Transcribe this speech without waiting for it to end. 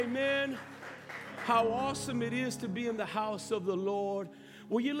Amen. How awesome it is to be in the house of the Lord.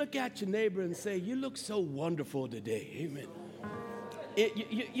 Will you look at your neighbor and say, you look so wonderful today. Amen.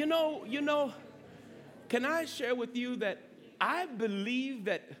 You know, can I share with you that I believe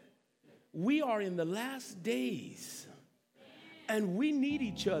that we are in the last days and we need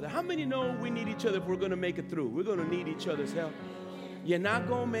each other. How many know we need each other if we're going to make it through? We're going to need each other's help. You're not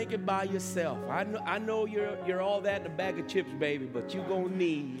going to make it by yourself. I know you're all that in a bag of chips, baby, but you're going to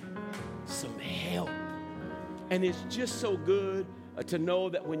need some help. And it's just so good to know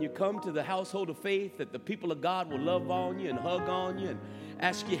that when you come to the household of faith, that the people of God will love on you and hug on you and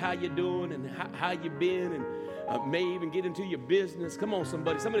ask you how you're doing and how you been, and may even get into your business. Come on,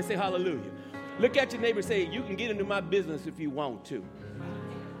 somebody. Somebody say hallelujah. Look at your neighbor and say, you can get into my business if you want to.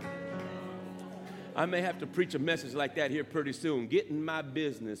 I may have to preach a message like that here pretty soon. Get in my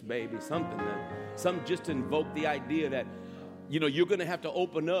business, baby. Something just to invoke the idea that, you're going to have to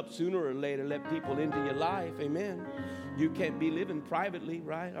open up sooner or later, let people into your life. Amen. You can't be living privately,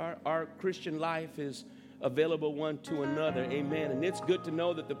 right? Our Christian life is available one to another. Amen. And it's good to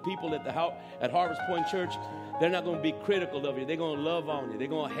know that the people at Harvest Point Church, they're not going to be critical of you. They're going to love on you. They're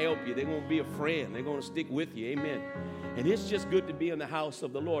going to help you. They're going to be a friend. They're going to stick with you. Amen. And it's just good to be in the house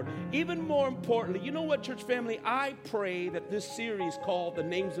of the Lord. Even more importantly, you know what, church family? I pray that this series called The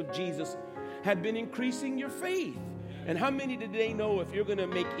Names of Jesus had been increasing your faith. And how many today know if you're going to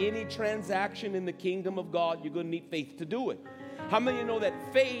make any transaction in the kingdom of God, you're going to need faith to do it? How many know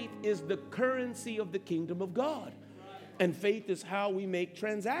that faith is the currency of the kingdom of God? And faith is how we make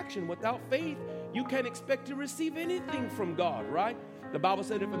transaction. Without faith, you can't expect to receive anything from God, right? The Bible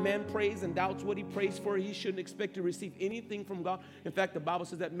said if a man prays and doubts what he prays for, he shouldn't expect to receive anything from God. In fact, the Bible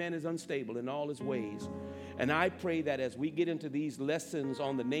says that man is unstable in all his ways. And I pray that as we get into these lessons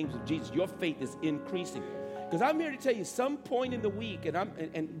on the names of Jesus, your faith is increasing. Because I'm here to tell you, some point in the week,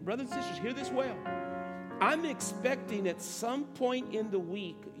 and brothers and sisters, hear this well. I'm expecting at some point in the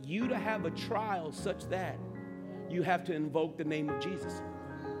week you to have a trial such that you have to invoke the name of Jesus.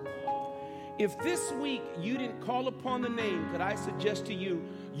 If this week you didn't call upon the name, could I suggest to you,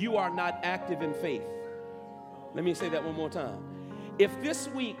 you are not active in faith. Let me say that one more time. If this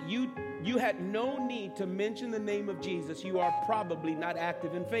week you had no need to mention the name of Jesus, you are probably not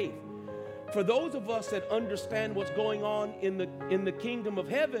active in faith. For those of us that understand what's going on in the kingdom of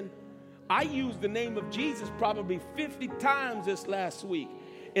heaven, I used the name of Jesus probably 50 times this last week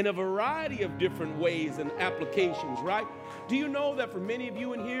in a variety of different ways and applications, right? Do you know that for many of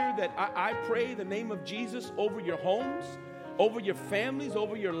you in here that I pray the name of Jesus over your homes, over your families,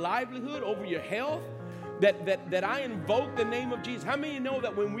 over your livelihood, over your health, that I invoke the name of Jesus? How many of you know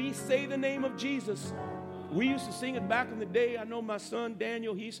that when we say the name of Jesus, we used to sing it back in the day. I know my son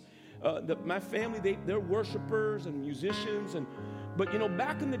Daniel, my family, they're worshipers and musicians, but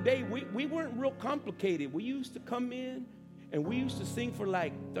back in the day, we weren't real complicated. We used to come in and we used to sing for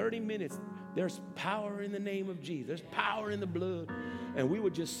like 30 minutes. There's power in the name of Jesus. There's power in the blood. And we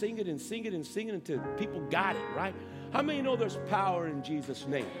would just sing it and sing it and sing it until people got it, right? How many know there's power in Jesus'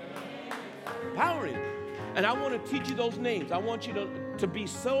 name? Power in it. And I want to teach you those names. I want you to be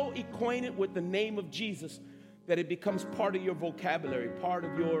so acquainted with the name of Jesus that it becomes part of your vocabulary, part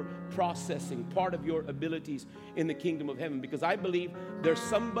of your processing, part of your abilities in the kingdom of heaven. Because I believe there's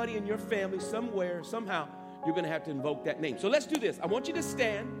somebody in your family somewhere, somehow, you're going to have to invoke that name. So let's do this. I want you to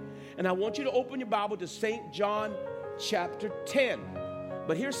stand, and I want you to open your Bible to St. John chapter 10.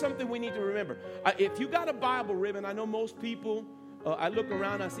 But here's something we need to remember. If you got a Bible ribbon, I know most people, I look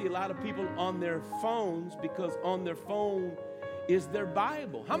around, I see a lot of people on their phones because on their phone is their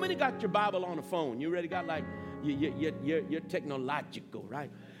Bible. How many got your Bible on the phone? You already got like, you're technological, right?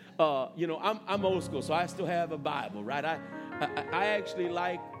 I'm old school, so I still have a Bible, right? I actually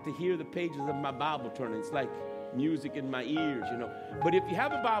like to hear the pages of my Bible turning. It's like music in my ears, But if you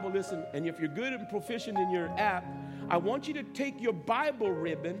have a Bible, listen, and if you're good and proficient in your app, I want you to take your Bible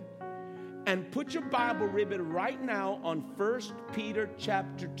ribbon and put your Bible ribbon right now on 1 Peter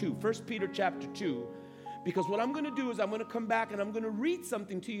chapter 2. 1 Peter chapter 2. Because what I'm going to do is I'm going to come back and I'm going to read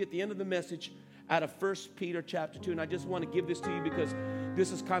something to you at the end of the message out of 1 Peter chapter 2. And I just want to give this to you because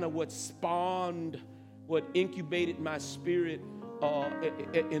this is kind of what spawned, what incubated my spirit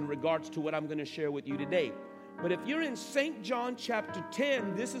in regards to what I'm going to share with you today. But if you're in St. John chapter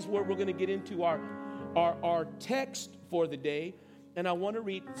 10, this is where we're going to get into our text for the day. And I want to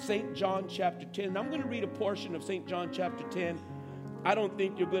read St. John chapter 10. And I'm going to read a portion of St. John chapter 10. I don't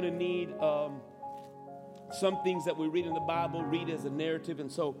think you're going to need some things that we read in the Bible, read as a narrative. And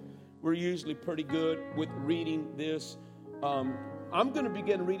so we're usually pretty good with reading this. I'm going to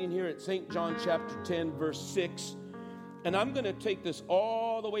begin reading here at St. John chapter 10, verse 6. And I'm going to take this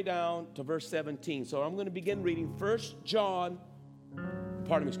all all the way down to verse 17. So I'm going to begin reading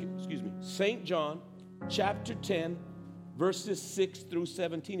St. John, chapter 10, verses 6 through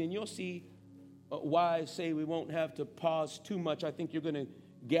 17. And you'll see why I say we won't have to pause too much. I think you're going to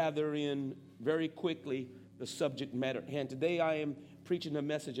gather in very quickly the subject matter at hand. Today I am preaching a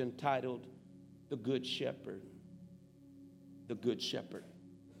message entitled, The Good Shepherd. The Good Shepherd.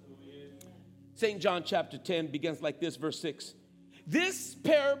 St. John chapter 10 begins like this, verse 6. This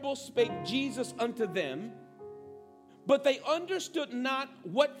parable spake Jesus unto them, but they understood not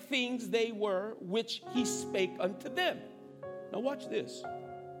what things they were which he spake unto them. Now watch this.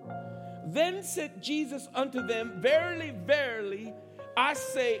 Then said Jesus unto them, Verily, verily, I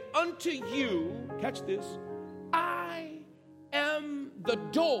say unto you, catch this, I am the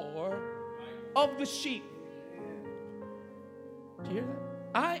door of the sheep. Do you hear that?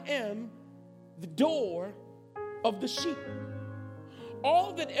 I am the door of the sheep.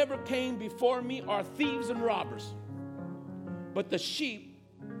 All that ever came before me are thieves and robbers, but the sheep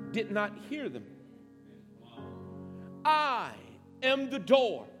did not hear them. I am the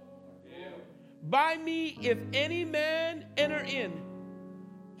door. By me, if any man enter in,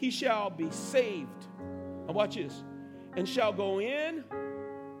 he shall be saved. Now watch this. And shall go in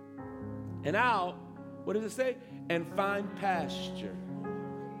and out, what does it say? And find pasture.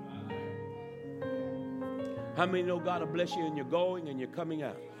 How many know God will bless you and you're going and you're coming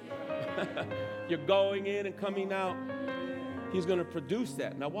out? You're going in and coming out. He's going to produce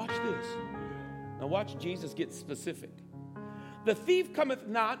that. Now watch this. Now watch Jesus get specific. The thief cometh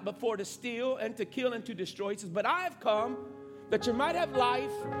not but for to steal and to kill and to destroy. He says, but I have come that you might have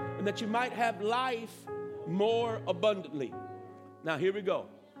life and that you might have life more abundantly. Now here we go.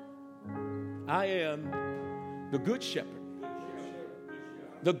 I am the good shepherd.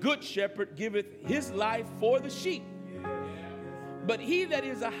 The good shepherd giveth his life for the sheep. But he that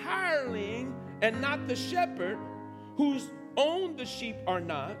is a hireling and not the shepherd, whose own the sheep are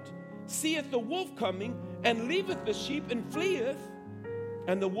not, seeth the wolf coming, and leaveth the sheep and fleeth,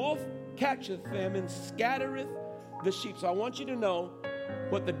 and the wolf catcheth them and scattereth the sheep. So I want you to know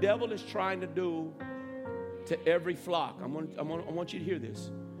what the devil is trying to do to every flock. I want you to hear this.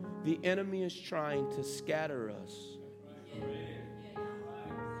 The enemy is trying to scatter us.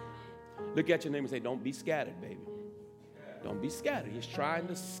 Look at your neighbor and say, don't be scattered, baby. Don't be scattered. He's trying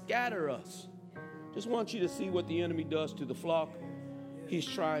to scatter us. Just want you to see what the enemy does to the flock. He's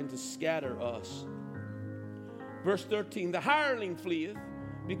trying to scatter us. Verse 13, the hireling fleeth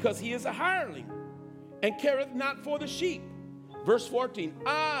because he is a hireling and careth not for the sheep. Verse 14,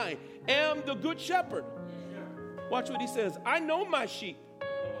 I am the good shepherd. Watch what he says. I know my sheep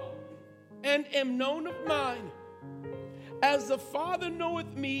and am known of mine. As the Father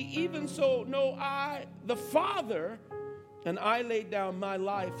knoweth me, even so know I the Father, and I lay down my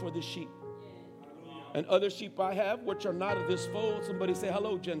life for the sheep. And other sheep I have, which are not of this fold. Somebody say,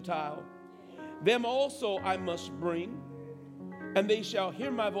 hello, Gentile. Them also I must bring, and they shall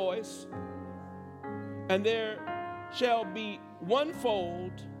hear my voice, and there shall be one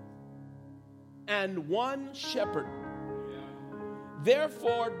fold and one shepherd.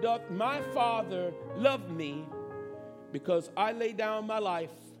 Therefore doth my Father love me, because I lay down my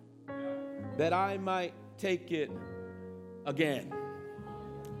life that I might take it again.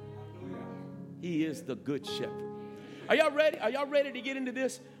 He is the good shepherd. Are y'all ready? Are y'all ready to get into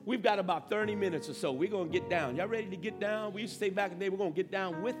this? We've got about 30 minutes or so. We're going to get down. Y'all ready to get down? We used to say back in the day, we're going to get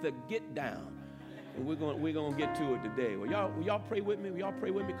down with the get down. And we're going to get to it today. Will y'all pray with me? Will y'all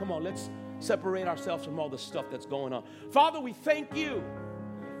pray with me? Come on, let's separate ourselves from all the stuff that's going on. Father, we thank you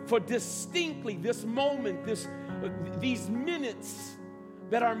for distinctly this moment, these minutes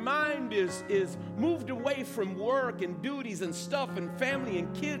that our mind is moved away from work and duties and stuff and family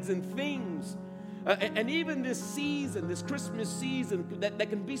and kids and things. And even this season, this Christmas season, that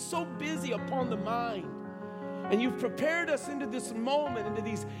can be so busy upon the mind. And you've prepared us into this moment,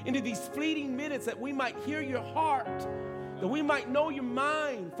 into these fleeting minutes, that we might hear your heart, that we might know your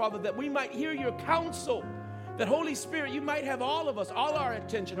mind, Father, that we might hear your counsel, that Holy Spirit, you might have all of us, all our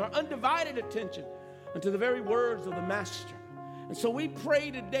attention, our undivided attention, unto the very words of the Master. And so we pray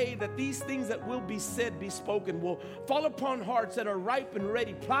today that these things that will be said, be spoken, will fall upon hearts that are ripe and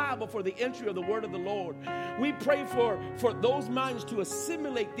ready, pliable for the entry of the word of the Lord. We pray for those minds to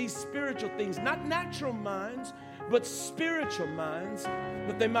assimilate these spiritual things, not natural minds, but spiritual minds,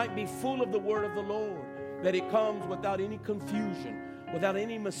 that they might be full of the word of the Lord, that it comes without any confusion, without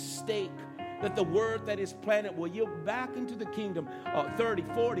any mistake, that the word that is planted will yield back into the kingdom 30,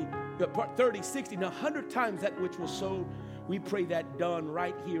 40, 30, 60, and 100 times that which was sowed. We pray that done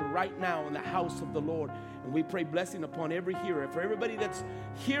right here, right now in the house of the Lord. And we pray blessing upon every hearer. For everybody that's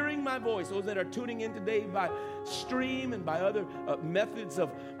hearing my voice, those that are tuning in today by stream and by other methods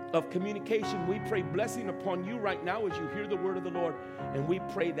of communication, we pray blessing upon you right now as you hear the word of the Lord. And we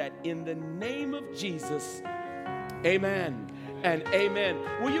pray that in the name of Jesus, amen and amen.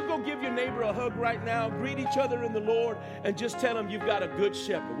 Will you go give your neighbor a hug right now? Greet each other in the Lord and just tell him you've got a good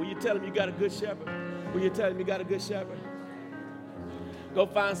shepherd. Will you tell him you got a good shepherd? Will you tell him you got a good shepherd? Go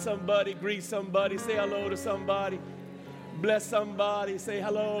find somebody, greet somebody, say hello to somebody, bless somebody, say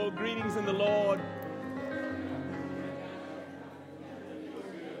hello, greetings in the Lord.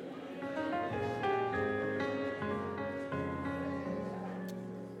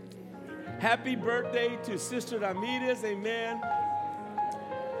 Happy birthday to Sister Ramirez, amen.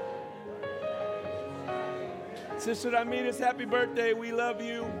 Sister Ramirez, happy birthday, we love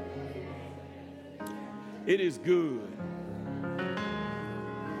you. It is good.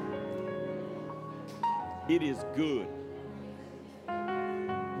 It is good.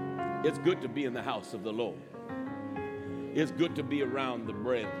 It's good to be in the house of the Lord. It's good to be around the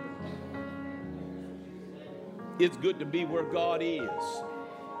brethren. It's good to be where God is.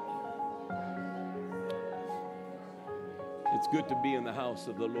 It's good to be in the house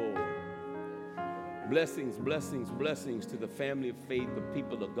of the Lord. Blessings, blessings, blessings to the family of faith, the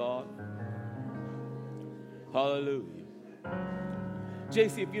people of God. Hallelujah.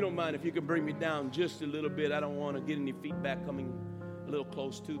 JC, if you don't mind, if you could bring me down just a little bit. I don't want to get any feedback coming a little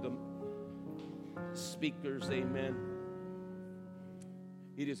close to the speakers. Amen.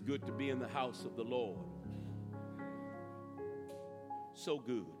 It is good to be in the house of the Lord. So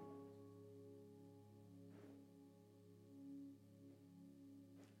good.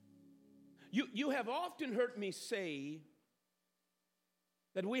 You have often heard me say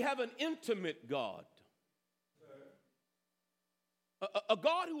that we have an intimate God. A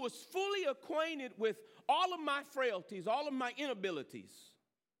God who is fully acquainted with all of my frailties, all of my inabilities.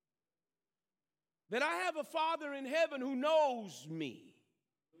 That I have a Father in heaven who knows me.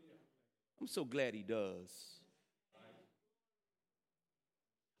 I'm so glad he does.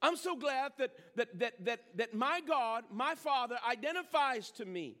 I'm so glad that my God, my Father, identifies to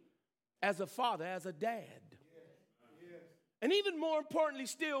me as a father, as a dad. And even more importantly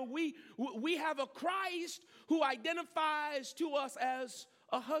still, we have a Christ who identifies to us as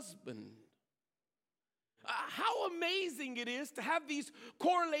a husband. How amazing it is to have these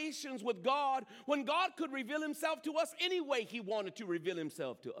correlations with God when God could reveal himself to us any way he wanted to reveal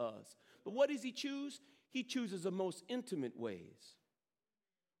himself to us. But what does he choose? He chooses the most intimate ways.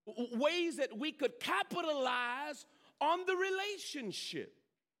 Ways that we could capitalize on the relationship.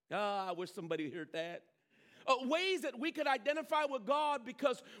 I wish somebody heard that. Ways that we could identify with God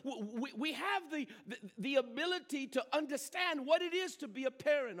because we have the ability to understand what it is to be a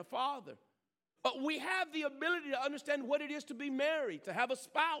parent, a father. We have the ability to understand what it is to be married, to have a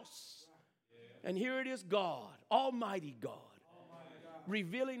spouse. And here it is, God, Almighty God,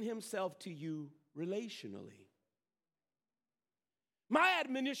 revealing himself to you relationally. My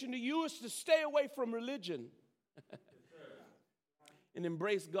admonition to you is to stay away from religion and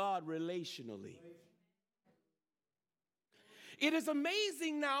embrace God relationally. It is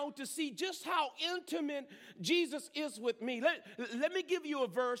amazing now to see just how intimate Jesus is with me. Let me give you a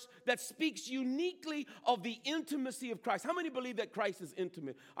verse that speaks uniquely of the intimacy of Christ. How many believe that Christ is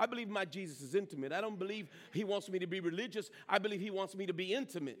intimate? I believe my Jesus is intimate. I don't believe he wants me to be religious. I believe he wants me to be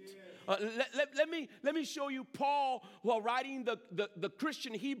intimate. Let me show you Paul, while writing the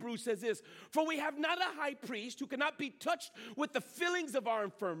Christian Hebrew, says this: for we have not a high priest who cannot be touched with the feelings of our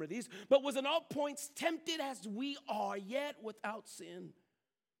infirmities, but was in all points tempted as we are, yet without sin.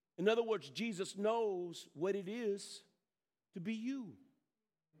 In other words, Jesus knows what it is to be you.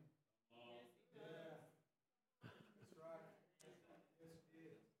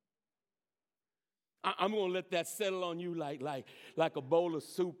 I'm going to let that settle on you like a bowl of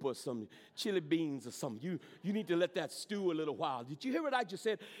soup or some chili beans or something. You need to let that stew a little while. Did you hear what I just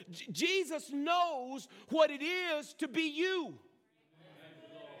said? Jesus knows what it is to be you.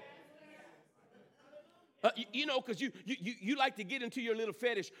 Because you like to get into your little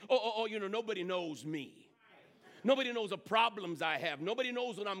fetish. Nobody knows me. Nobody knows the problems I have. Nobody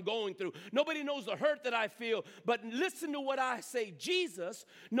knows what I'm going through. Nobody knows the hurt that I feel. But listen to what I say. Jesus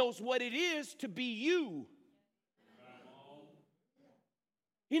knows what it is to be you.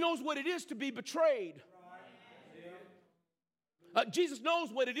 He knows what it is to be betrayed. Jesus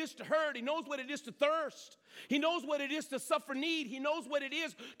knows what it is to hurt. He knows what it is to thirst. He knows what it is to suffer need. He knows what it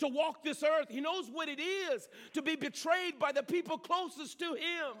is to walk this earth. He knows what it is to be betrayed by the people closest to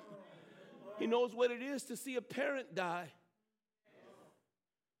him. He knows what it is to see a parent die.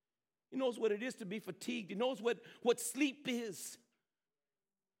 He knows what it is to be fatigued. He knows what sleep is.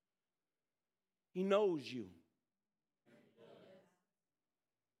 He knows you.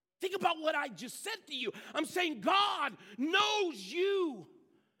 Think about what I just said to you. I'm saying God knows you.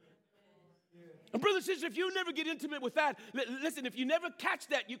 And brothers and sisters, if you never get intimate with that, listen, if you never catch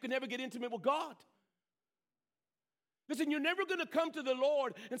that, you can never get intimate with God. Listen, you're never going to come to the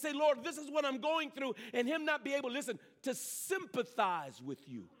Lord and say, Lord, this is what I'm going through, and him not be able, listen, to sympathize with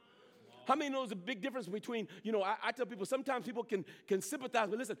you. How many know there's a big difference between, I tell people, sometimes people can sympathize,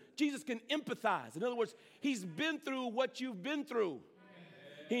 but listen, Jesus can empathize. In other words, he's been through what you've been through.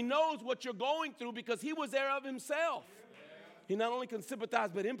 He knows what you're going through because he was there of himself. He not only can sympathize,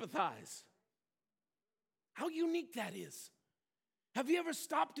 but empathize. How unique that is. Have you ever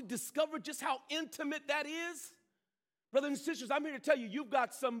stopped to discover just how intimate that is? Brothers and sisters, I'm here to tell you, you've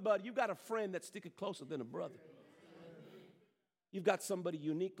got a friend that's sticking closer than a brother. You've got somebody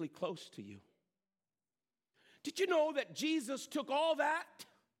uniquely close to you. Did you know that Jesus took all that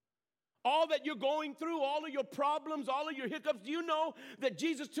you're going through, all of your problems, all of your hiccups? Do you know that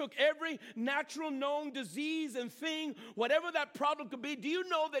Jesus took every natural known disease and thing, whatever that problem could be? Do you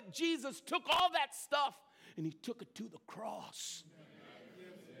know that Jesus took all that stuff and he took it to the cross?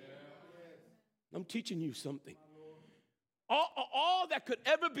 I'm teaching you something. All that could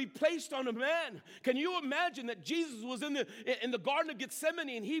ever be placed on a man. Can you imagine that Jesus was in the Garden of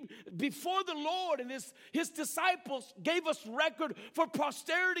Gethsemane, and he, before the Lord and his disciples gave us record for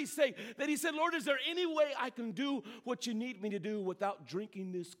posterity's sake, that he said, Lord, is there any way I can do what you need me to do without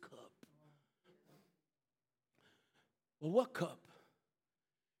drinking this cup? Well, what cup?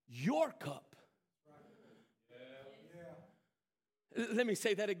 Your cup. Let me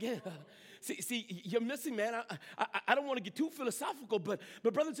say that again. See, you're missing, man. I don't want to get too philosophical, but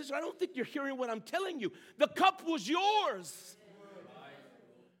brothers and sisters, I don't think you're hearing what I'm telling you. The cup was yours.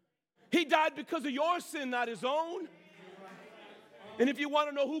 He died because of your sin, not his own. And if you want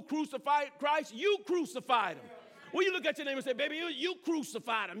to know who crucified Christ, you crucified him. Well, you look at your neighbor and say, baby, you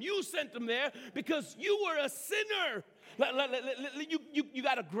crucified him. You sent him there because you were a sinner. You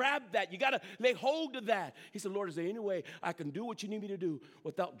got to grab that. You got to lay hold of that. He said, Lord, is there any way I can do what you need me to do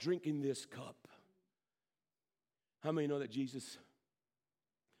without drinking this cup? How many know that Jesus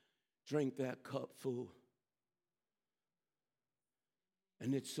drank that cup full?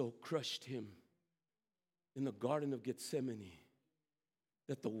 And it so crushed him in the Garden of Gethsemane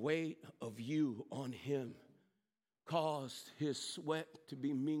that the weight of you on him caused his sweat to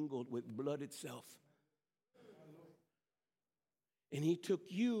be mingled with blood itself. And he took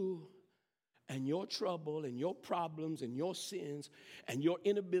you and your trouble and your problems and your sins and your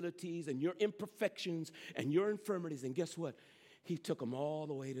inabilities and your imperfections and your infirmities. And guess what? He took them all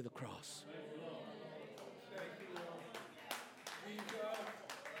the way to the cross.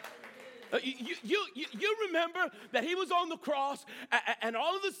 You remember that he was on the cross, and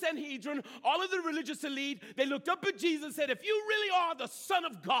all of the Sanhedrin, all of the religious elite, they looked up at Jesus and said, if you really are the Son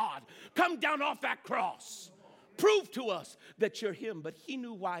of God, come down off that cross. Prove to us that you're him. But he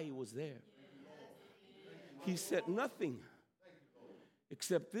knew why he was there. He said nothing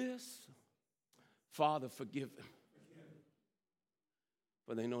except this: Father, forgive them,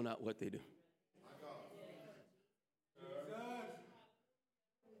 for they know not what they do.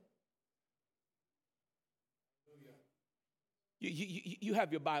 You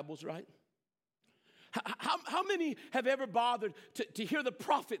have your Bibles, right? How many have ever bothered to hear the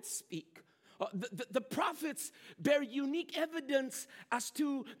prophets speak? The prophets bear unique evidence as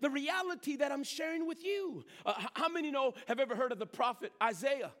to the reality that I'm sharing with you. How many have ever heard of the prophet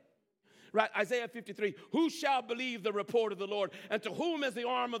Isaiah? Right, Isaiah 53, who shall believe the report of the Lord, and to whom has the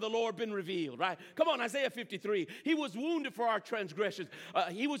arm of the Lord been revealed, right? Come on, Isaiah 53, he was wounded for our transgressions.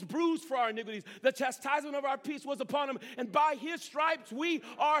 He was bruised for our iniquities. The chastisement of our peace was upon him, and by his stripes we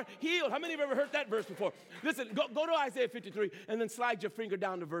are healed. How many have ever heard that verse before? Listen, go to Isaiah 53, and then slide your finger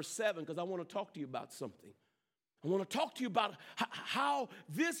down to verse 7, because I want to talk to you about something. I want to talk to you about how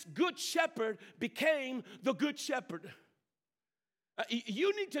this good shepherd became the good shepherd.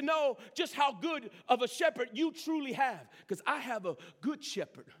 You need to know just how good of a shepherd you truly have, because I have a good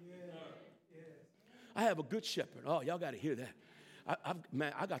shepherd. I have a good shepherd. Oh, y'all got to hear that.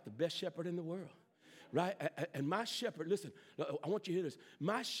 I got the best shepherd in the world, right? And my shepherd, listen, I want you to hear this.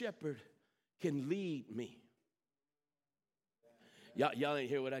 My shepherd can lead me. Y'all ain't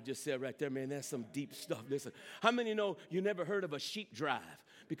hear what I just said right there, man. That's some deep stuff. Listen, how many know you never heard of a sheep drive?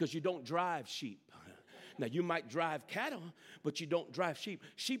 Because you don't drive sheep. Now, you might drive cattle, but you don't drive sheep.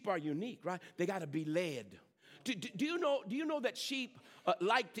 Sheep are unique, right? They got to be led. Do you know that sheep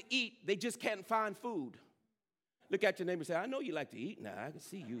like to eat? They just can't find food. Look at your neighbor and say, I know you like to eat now. I can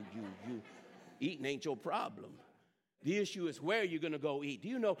see you eating ain't your problem. The issue is where you're going to go eat. Do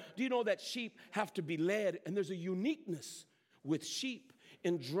you know that sheep have to be led? And there's a uniqueness with sheep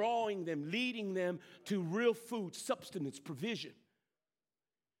in drawing them, leading them to real food, substance, provision.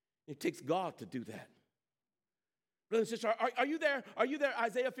 It takes God to do that. Brothers and sisters, are you there? Are you there?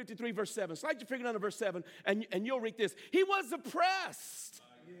 Isaiah 53, verse 7. Slide your finger down to verse 7, and you'll read this. He was oppressed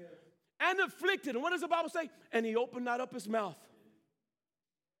and afflicted. And what does the Bible say? And he opened not up his mouth.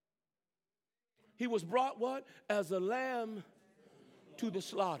 He was brought what? As a lamb to the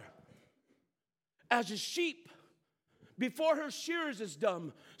slaughter. As a sheep before her shearers is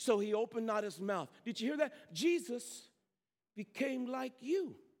dumb, so he opened not his mouth. Did you hear that? Jesus became like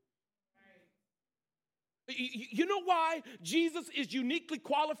you. You know why Jesus is uniquely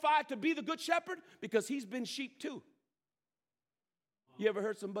qualified to be the good shepherd? Because he's been sheep too. You ever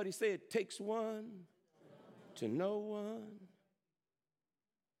heard somebody say it takes one to know one?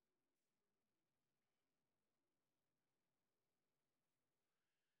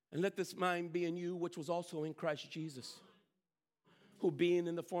 And let this mind be in you, which was also in Christ Jesus, who being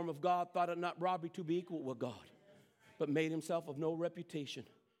in the form of God, thought it not robbery to be equal with God, but made himself of no reputation,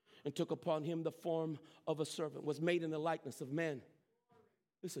 and took upon him the form of a servant, was made in the likeness of man.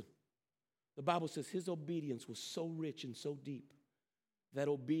 Listen, the Bible says his obedience was so rich and so deep that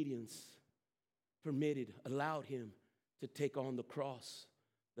obedience allowed him to take on the cross,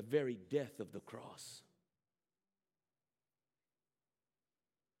 the very death of the cross.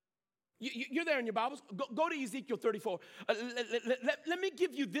 You're there in your Bibles. Go to Ezekiel 34. Let me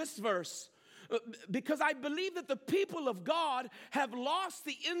give you this verse. Because I believe that the people of God have lost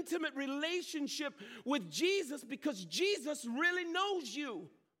the intimate relationship with Jesus because Jesus really knows you.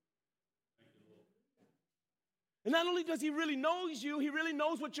 And not only does he really knows you, he really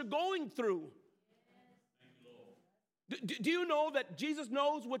knows what you're going through. Do you know that Jesus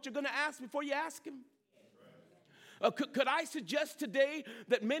knows what you're going to ask before you ask him? Could I suggest today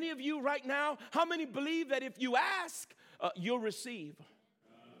that many of you right now, how many believe that if you ask, you'll receive?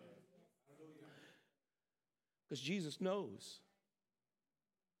 Because Jesus knows.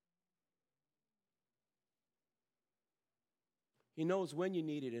 He knows when you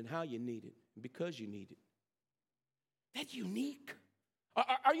need it and how you need it, and because you need it. That's unique.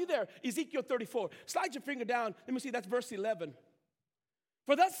 Are you there? Ezekiel 34. Slide your finger down. Let me see, that's verse 11.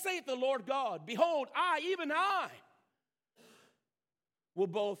 For thus saith the Lord God, behold, I, even I, will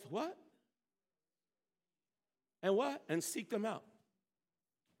both what? And what? And seek them out.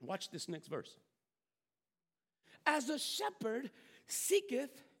 Watch this next verse. As a shepherd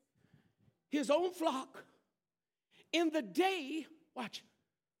seeketh his own flock in the day, watch.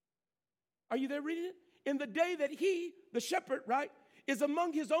 Are you there reading it? In the day that he, the shepherd, right, is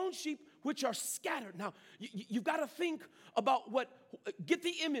among his own sheep which are scattered. Now, you've got to think about get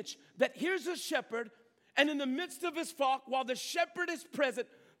the image that here's a shepherd, and in the midst of his flock, while the shepherd is present,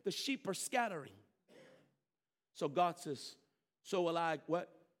 the sheep are scattering. So God says, so will I, what?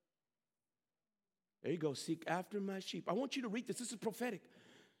 There you go, seek after my sheep. I want you to read this. This is prophetic.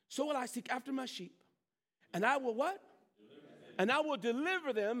 So will I seek after my sheep. And I will what? And I will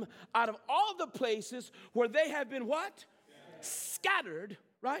deliver them out of all the places where they have been what? Scattered,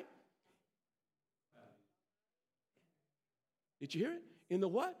 right? Did you hear it? In the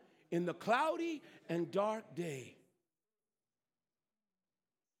what? In the cloudy and dark day.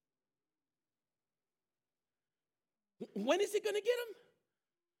 When is he going to get them?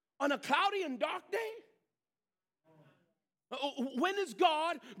 On a cloudy and dark day? When is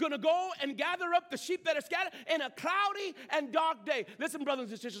God going to go and gather up the sheep that are scattered? In a cloudy and dark day. Listen, brothers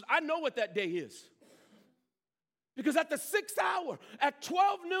and sisters, I know what that day is. Because at the 6th hour, at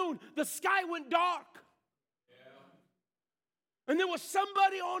 12 noon, the sky went dark. And there was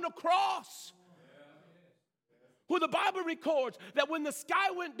somebody on a cross who the Bible records that when the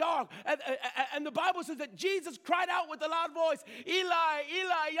sky went dark, and the Bible says that Jesus cried out with a loud voice, Eli,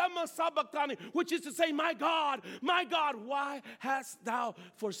 Eli, lama sabachthani, which is to say, my God, why hast thou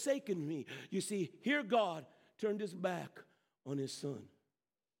forsaken me? You see, here God turned his back on his son.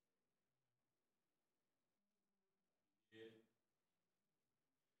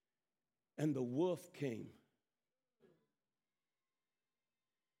 And the wolf came,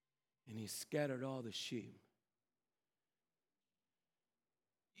 and he scattered all the sheep.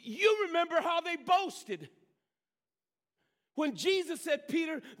 You remember how they boasted when Jesus said,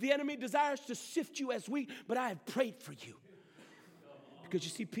 Peter, the enemy desires to sift you as wheat, but I have prayed for you. Because you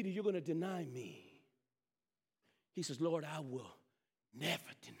see, Peter, you're going to deny me. He says, Lord, I will never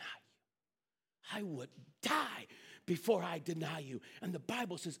deny you. I would die before I deny you. And the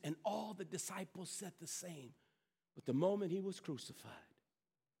Bible says, and all the disciples said the same. But the moment he was crucified,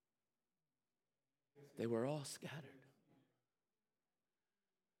 they were all scattered.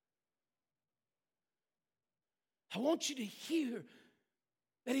 I want you to hear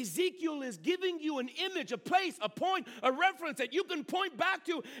that Ezekiel is giving you an image, a place, a point, a reference that you can point back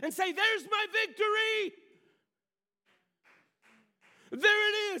to and say, there's my victory. There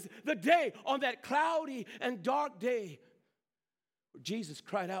it is, the day, on that cloudy and dark day, where Jesus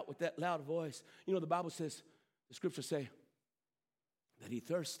cried out with that loud voice. You know, the Bible says, the scriptures say, that he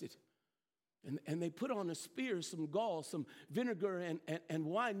thirsted. And they put on a spear some gall, some vinegar and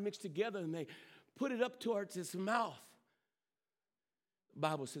wine mixed together, and they put it up towards his mouth. The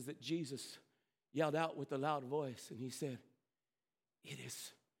Bible says that Jesus yelled out with a loud voice, and he said, it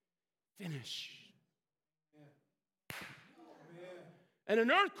is finished. And an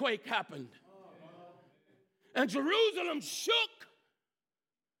earthquake happened. And Jerusalem shook.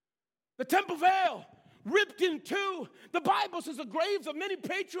 The temple veil ripped in two. The Bible says the graves of many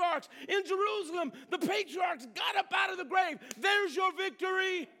patriarchs in Jerusalem, the patriarchs got up out of the grave. There's your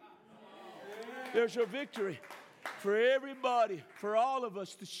victory. There's your victory. For everybody, for all of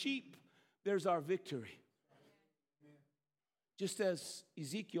us, the sheep, there's our victory. Just as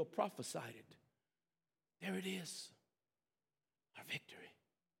Ezekiel prophesied it, there it is, our victory.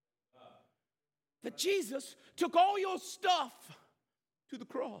 That Jesus took all your stuff to the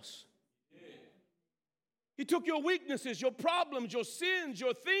cross. He took your weaknesses, your problems, your sins,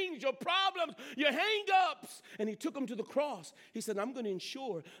 your things, your problems, your hang-ups, and he took them to the cross. He said, I'm going to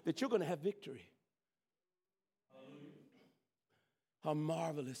ensure that you're going to have victory. How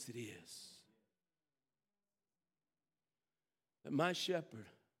marvelous it is that my shepherd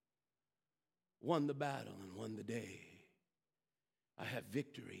won the battle and won the day. I have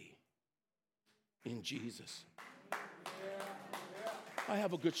victory in Jesus. I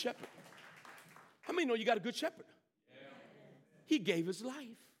have a good shepherd. How many know you got a good shepherd? He gave his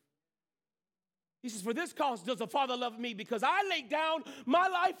life. He says, for this cause does the Father love me, because I laid down my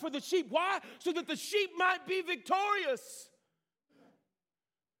life for the sheep. Why? So that the sheep might be victorious.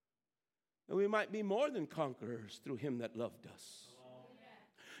 And we might be more than conquerors through him that loved us.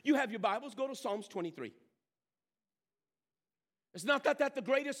 You have your Bibles, go to Psalms 23. It's not that the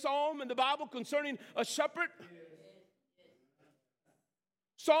greatest psalm in the Bible concerning a shepherd.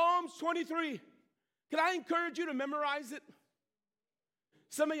 Psalms 23. Can I encourage you to memorize it?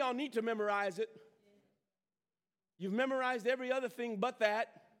 Some of y'all need to memorize it. You've memorized every other thing but that.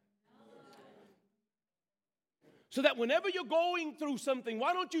 So that whenever you're going through something,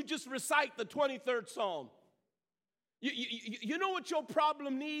 why don't you just recite the 23rd Psalm? You know what your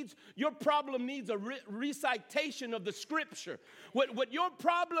problem needs? Your problem needs a recitation of the scripture. What your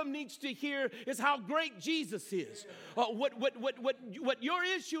problem needs to hear is how great Jesus is. What your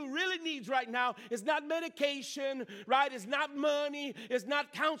issue really needs right now is not medication, right? It's not money. It's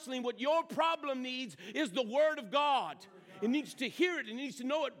not counseling. What your problem needs is the Word of God. It needs to hear it. It needs to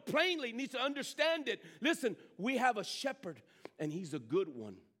know it plainly. It needs to understand it. Listen, we have a shepherd, and he's a good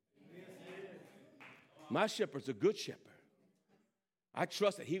one. My shepherd's a good shepherd. I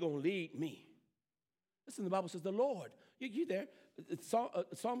trust that he's going to lead me. Listen, the Bible says the Lord. You there? It's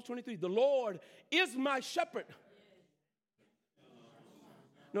Psalms 23. The Lord is my shepherd.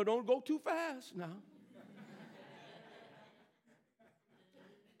 No, don't go too fast now.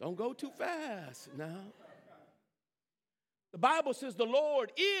 Don't go too fast now. The Bible says the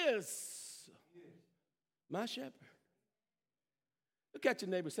Lord is my shepherd. Look at your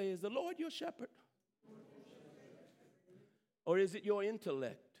neighbor. Say, is the Lord your shepherd? Or is it your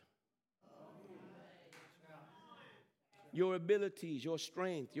intellect, your abilities, your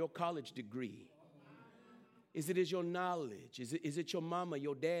strength, your college degree? Is it your knowledge? Is it your mama,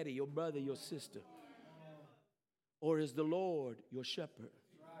 your daddy, your brother, your sister? Or is the Lord your shepherd?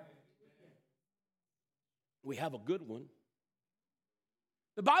 We have a good one.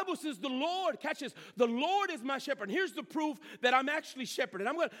 The Bible says the Lord, catch this, the Lord is my shepherd. And here's the proof that I'm actually shepherded.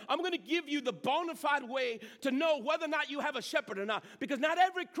 I'm going to give you the bona fide way to know whether or not you have a shepherd or not. Because not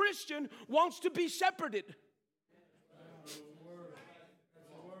every Christian wants to be shepherded.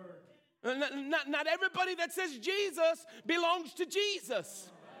 Not everybody that says Jesus belongs to Jesus.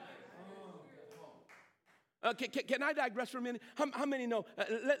 Can I digress for a minute? How many know?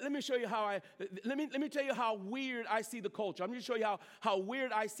 Let me show you how let me tell you how weird I see the culture. I'm going to show you how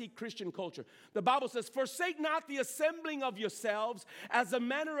weird I see Christian culture. The Bible says, forsake not the assembling of yourselves as the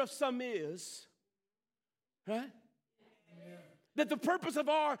manner of some is. Right? That the purpose of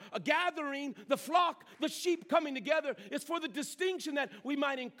our gathering, the flock, the sheep coming together is for the distinction that we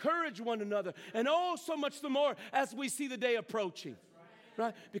might encourage one another. And oh, so much the more as we see the day approaching.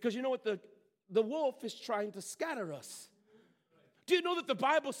 Right? Because you know what the the wolf is trying to scatter us. Do you know that the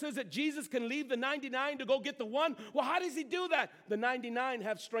Bible says that Jesus can leave the 99 to go get the one? Well, how does he do that? The 99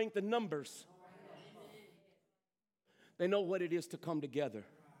 have strength in numbers. They know what it is to come together.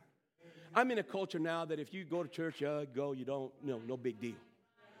 I'm in a culture now that if you go to church, go, you don't, no big deal.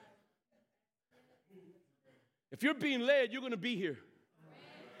 If you're being led, you're going to be here.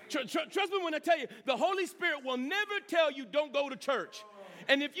 Trust me when I tell you, the Holy Spirit will never tell you don't go to church.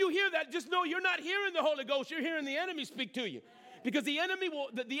 And if you hear that, just know you're not hearing the Holy Ghost. You're hearing the enemy speak to you. Because the enemy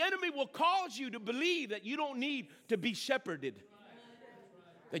will cause you to believe that you don't need to be shepherded.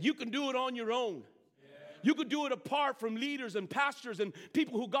 That you can do it on your own. You could do it apart from leaders and pastors and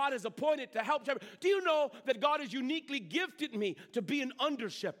people who God has appointed to help shepherd. Do you know that God has uniquely gifted me to be an under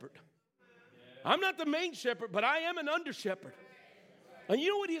shepherd? I'm not the main shepherd, but I am an under shepherd. And you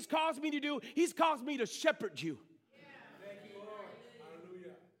know what he's caused me to do? He's caused me to shepherd you.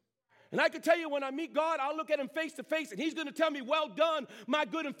 And I can tell you when I meet God, I'll look at him face to face, and he's going to tell me, well done, my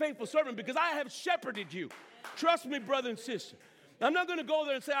good and faithful servant, because I have shepherded you. Trust me, brother and sister. I'm not going to go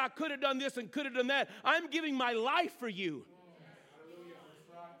there and say, I could have done this and could have done that. I'm giving my life for you.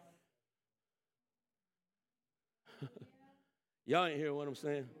 Y'all ain't hearing what I'm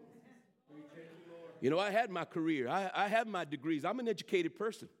saying? You know, I had my career. I have my degrees. I'm an educated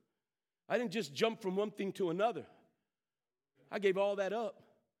person. I didn't just jump from one thing to another. I gave all that up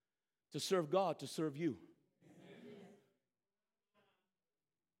to serve God, to serve you.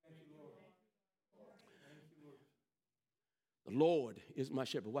 The Lord is my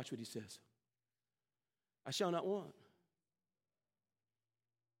shepherd. Watch what he says. I shall not want.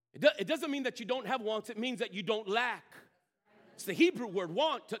 It doesn't mean that you don't have wants. It means that you don't lack. It's the Hebrew word,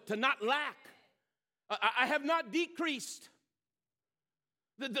 want, to not lack. I have not decreased.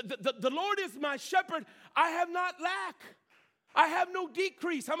 The Lord is my shepherd. I have not lack. I have no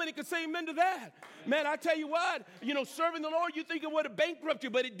decrease. How many can say amen to that? Man, I tell you what, serving the Lord, you think it would have bankrupted you,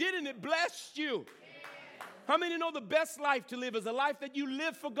 but it didn't. It blessed you. How many know the best life to live is a life that you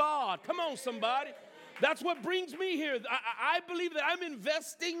live for God? Come on, somebody. That's what brings me here. I believe that I'm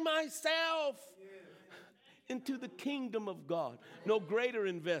investing myself into the kingdom of God. No greater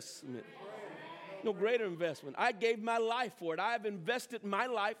investment. No greater investment. I gave my life for it. I have invested my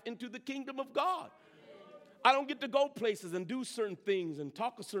life into the kingdom of God. I don't get to go places and do certain things and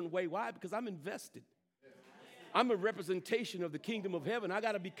talk a certain way. Why? Because I'm invested. I'm a representation of the kingdom of heaven. I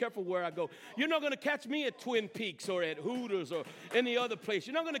got to be careful where I go. You're not going to catch me at Twin Peaks or at Hooters or any other place.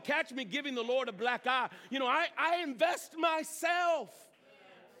 You're not going to catch me giving the Lord a black eye. I invest myself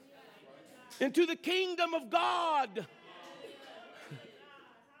into the kingdom of God.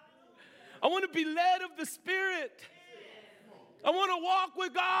 I want to be led of the Spirit. I want to walk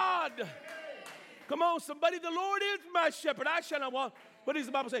with God. Come on, somebody. The Lord is my shepherd. I shall not want. What does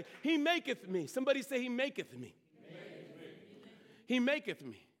the Bible say? He maketh me. Somebody say, he maketh me. He maketh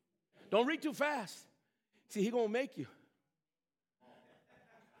me. Don't read too fast. See, he's going to make you.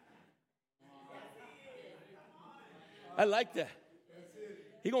 I like that.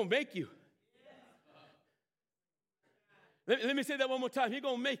 He's going to make you. Let me say that one more time. He's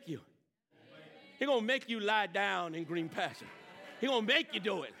going to make you. He's going to make you lie down in green pasture. He's going to make you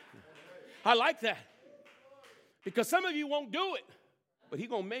do it. I like that. Because some of you won't do it, but he's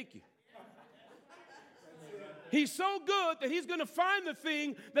going to make you. He's so good that he's going to find the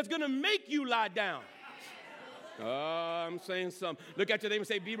thing that's going to make you lie down. Oh, I'm saying something. Look at your neighbor and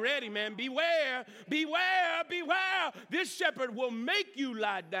say, be ready, man. Beware, beware, beware. This shepherd will make you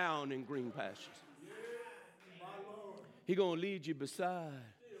lie down in green pastures. He's going to lead you beside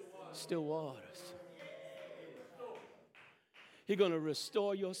still waters. He's going to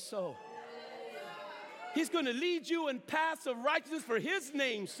restore your soul. He's going to lead you in paths of righteousness for his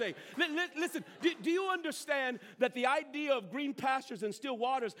name's sake. Listen, do you understand that the idea of green pastures and still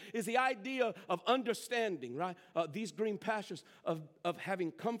waters is the idea of understanding, right? These green pastures of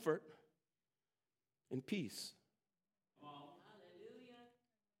having comfort and peace.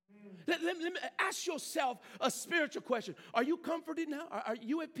 Let me ask yourself a spiritual question. Are you comforted now? Are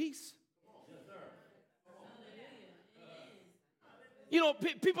you at peace?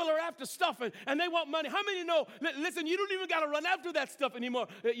 People are after stuff and they want money. How many know? Listen, you don't even got to run after that stuff anymore.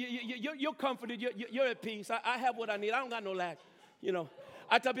 You're comforted. You're at peace. I have what I need. I don't got no lack.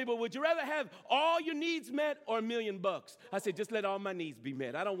 I tell people, would you rather have all your needs met or $1 million? I say, just let all my needs be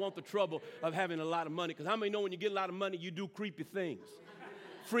met. I don't want the trouble of having a lot of money. Because how many know when you get a lot of money, you do creepy things,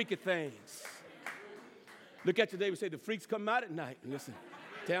 freaky things. Look at your neighbor and say, the freaks come out at night. Listen,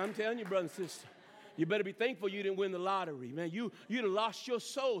 I'm telling you, brother and sister. You better be thankful you didn't win the lottery, man. You'd have lost your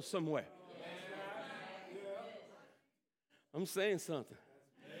soul somewhere. I'm saying something.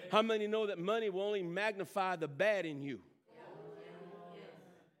 How many know that money will only magnify the bad in you?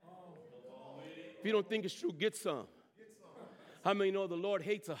 If you don't think it's true, get some. How many know the Lord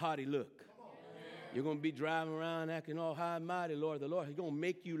hates a haughty look? You're going to be driving around acting all high and mighty, Lord. The Lord, He's going to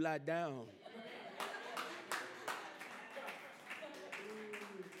make you lie down.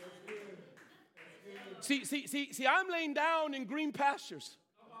 See, I'm laying down in green pastures.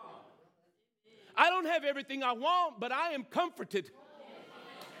 I don't have everything I want, but I am comforted.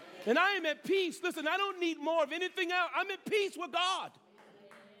 And I am at peace. Listen, I don't need more of anything else. I'm at peace with God.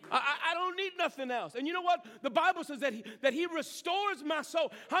 I don't need nothing else. And you know what? The Bible says that he restores my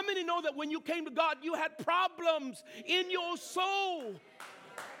soul. How many know that when you came to God, you had problems in your soul?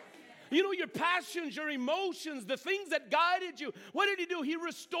 You know, your passions, your emotions, the things that guided you. What did He do? He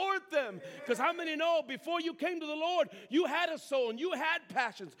restored them. Because how many know before you came to the Lord, you had a soul and you had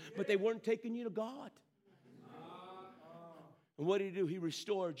passions, but they weren't taking you to God. And what did He do? He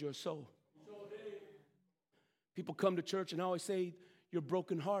restored your soul. People come to church and always say, you're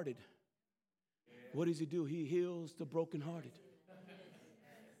brokenhearted. What does He do? He heals the brokenhearted.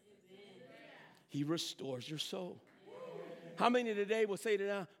 He restores your soul. How many today will say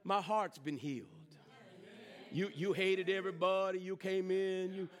that my heart's been healed? You hated everybody. You came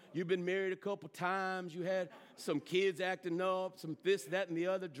in. You've been married a couple times. You had some kids acting up, some this, that, and the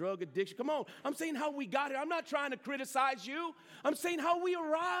other, drug addiction. Come on. I'm saying how we got here. I'm not trying to criticize you. I'm saying how we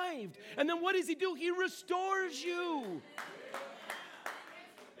arrived. And then what does He do? He restores you.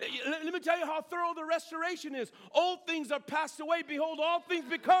 Let me tell you how thorough the restoration is. Old things are passed away. Behold, all things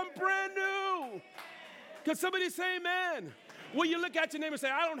become brand new. Can somebody say amen? Well, you look at your neighbor and say,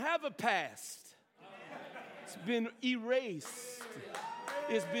 I don't have a past. It's been erased.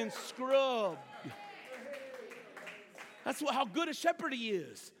 It's been scrubbed. That's how good a shepherd He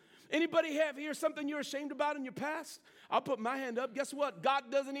is. Anybody have here something you're ashamed about in your past? I'll put my hand up. Guess what?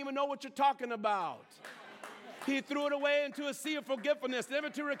 God doesn't even know what you're talking about. He threw it away into a sea of forgetfulness, never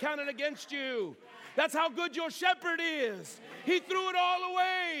to recount it against you. That's how good your shepherd is. He threw it all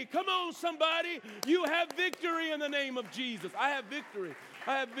away. Come on, somebody. You have victory in the name of Jesus. I have victory.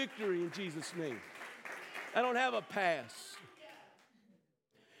 I have victory in Jesus' name. I don't have a past.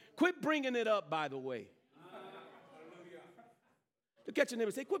 Quit bringing it up, by the way. Look at your neighbor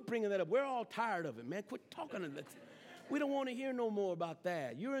and say, quit bringing that up. We're all tired of it, man. Quit talking of it. We don't want to hear no more about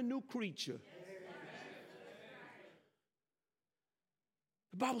that. You're a new creature.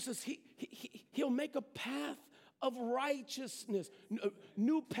 The Bible says He'll make a path of righteousness,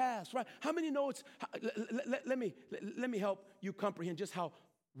 new paths, right? How many know it's, let me help you comprehend just how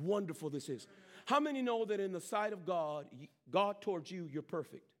wonderful this is. How many know that in the sight of God, God towards you, you're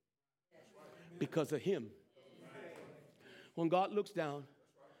perfect? Because of Him. When God looks down,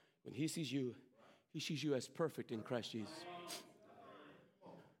 when He sees you as perfect in Christ Jesus.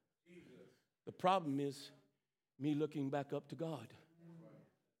 The problem is me looking back up to God.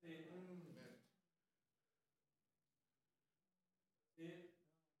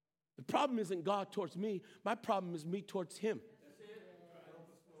 The problem isn't God towards me. My problem is me towards Him.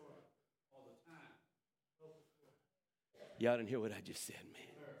 Y'all didn't hear what I just said,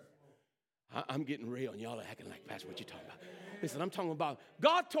 man. I'm getting real, and y'all are acting like, Pastor, what you talking about? Listen, I'm talking about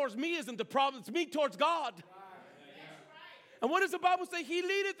God towards me isn't the problem. It's me towards God. And what does the Bible say? He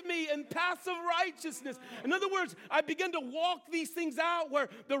leadeth me in paths of righteousness. In other words, I begin to walk these things out where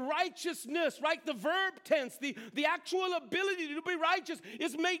the righteousness, right, the verb tense, the actual ability to be righteous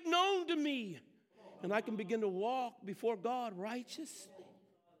is made known to me. And I can begin to walk before God righteously.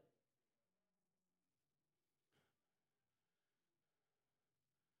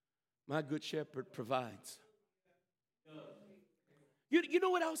 My good shepherd provides. You know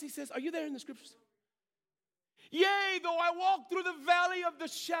what else He says? Are you there in the scriptures? Yea, though I walk through the valley of the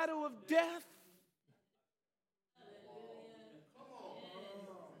shadow of death.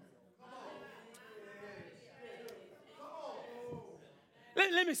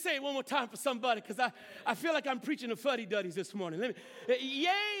 Let me say it one more time for somebody, because I feel like I'm preaching to fuddy-duddies this morning.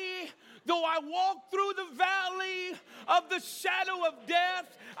 Yea, though I walk through the valley of the shadow of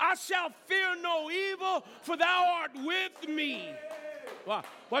death, I shall fear no evil, for Thou art with me. Wow.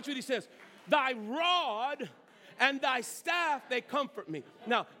 Watch what He says. Thy rod and Thy staff, they comfort me.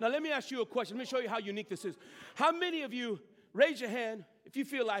 Now let me ask you a question. Let me show you how unique this is. How many of you, raise your hand if you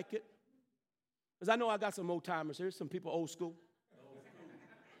feel like it, because I know I got some old timers here, some people old school.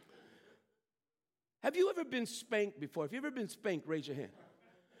 Have you ever been spanked before? If you've ever been spanked, raise your hand.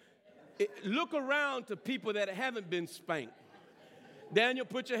 Look around to people that haven't been spanked. Daniel,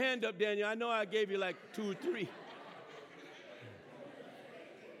 put your hand up, Daniel. I know I gave you like 2 or 3.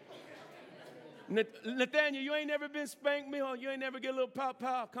 Nathaniel, you ain't never been spanked me, or you ain't never get a little pow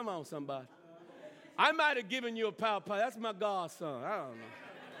pow? Come on, somebody. I might have given you a pow pow. That's my godson. I don't know.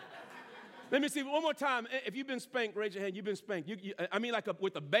 Let me see one more time. If you've been spanked, raise your hand. You've been spanked. I mean,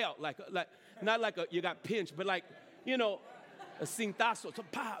 with a belt, like not like you got pinched, but like, you know, a cintazo, so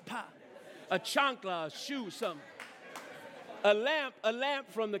pow pow, a chancla, a shoe, something, a lamp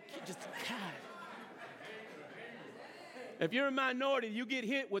from the just God. If you're a minority, you get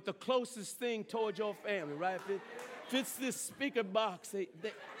hit with the closest thing towards your family, right? If it's this speaker box,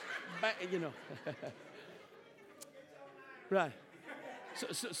 you know. Right.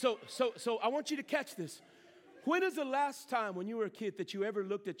 So I want you to catch this. When is the last time when you were a kid that you ever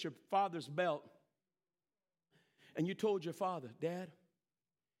looked at your father's belt and you told your father, Dad,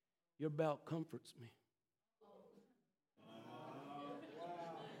 your belt comforts me?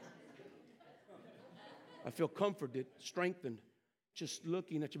 I feel comforted, strengthened, just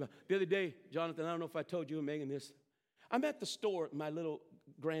looking at your belt. The other day, Jonathan, I don't know if I told you or Megan this. I'm at the store, my little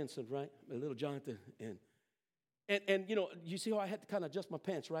grandson, right? My little Jonathan, and you know, you see how I had to kind of adjust my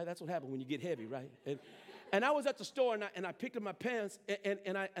pants, right? That's what happens when you get heavy, right? And I was at the store, and I picked up my pants,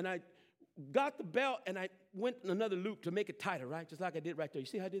 and I got the belt, and I went another loop to make it tighter, right? Just like I did right there. You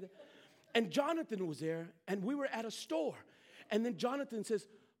see how I did that? And Jonathan was there, and we were at a store. And then Jonathan says,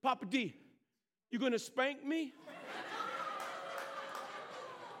 Papa D, you going to spank me?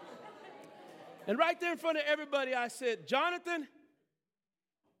 And right there in front of everybody, I said, Jonathan,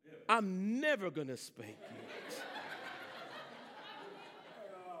 I'm never going to spank you.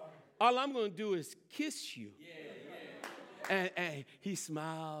 All I'm going to do is kiss you. And he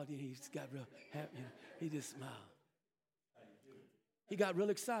smiled. And he got real happy. He just smiled. He got real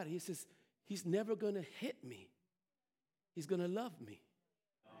excited. He says, he's never going to hit me. He's going to love me.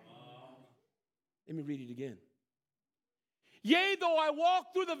 Let me read it again. Yea, though I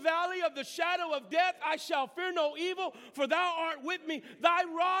walk through the valley of the shadow of death, I shall fear no evil, for thou art with me. Thy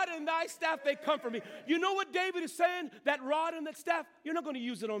rod and thy staff, they comfort me. You know what David is saying? That rod and that staff, you're not going to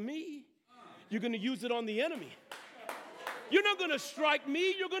use it on me. You're going to use it on the enemy. You're not going to strike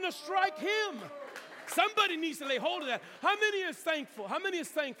me. You're going to strike him. Somebody needs to lay hold of that. How many is thankful? How many is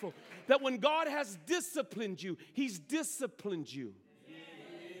thankful that when God has disciplined you, he's disciplined you?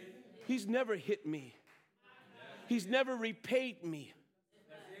 He's never hit me. He's never repaid me.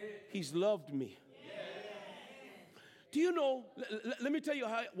 He's loved me. Do you know, let me tell you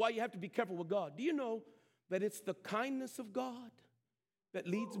why you have to be careful with God. Do you know that it's the kindness of God that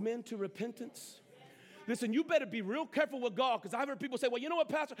leads men to repentance? Listen, you better be real careful with God, because I've heard people say, well, you know what,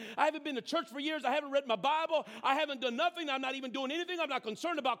 Pastor? I haven't been to church for years. I haven't read my Bible. I haven't done nothing. I'm not even doing anything. I'm not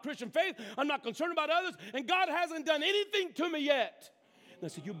concerned about Christian faith. I'm not concerned about others. And God hasn't done anything to me yet. And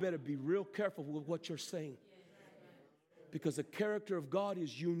I said, you better be real careful with what you're saying, because the character of God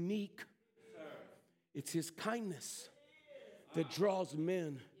is unique. It's his kindness that draws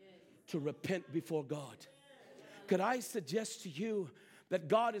men to repent before God. Could I suggest to you that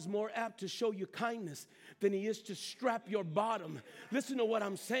God is more apt to show you kindness than he is to strap your bottom? Listen to what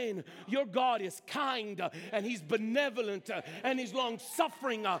I'm saying. Your God is kind, and he's benevolent, and he's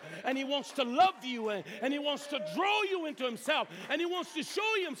long-suffering, and he wants to love you, and he wants to draw you into himself, and he wants to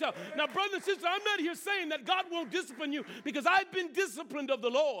show you himself. Now, brothers and sisters, I'm not here saying that God won't discipline you, because I've been disciplined of the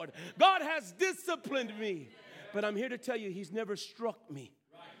Lord. God has disciplined me. But I'm here to tell you, he's never struck me.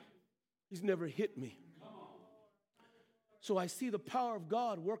 He's never hit me. So I see the power of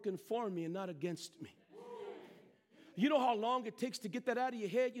God working for me and not against me. You know how long it takes to get that out of your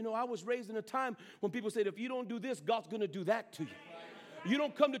head? You know, I was raised in a time when people said, if you don't do this, God's going to do that to you. You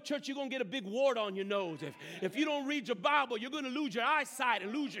don't come to church, you're going to get a big wart on your nose. If you don't read your Bible, you're going to lose your eyesight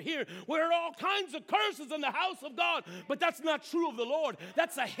and lose your hearing. We heard all kinds of curses in the house of God, but that's not true of the Lord.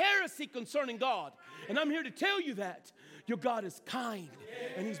 That's a heresy concerning God. And I'm here to tell you that. Your God is kind,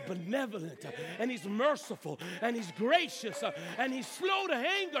 and he's benevolent, and he's merciful, and he's gracious, and he's slow to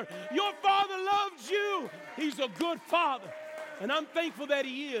anger. Your Father loves you. He's a good Father, and I'm thankful that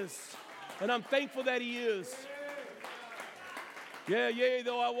he is, and I'm thankful that he is. Yeah, yea,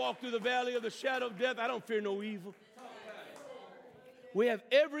 though I walk through the valley of the shadow of death, I don't fear no evil. We have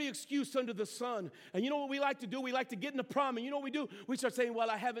every excuse under the sun. And you know what we like to do? We like to get in the prom. And you know what we do? We start saying, well,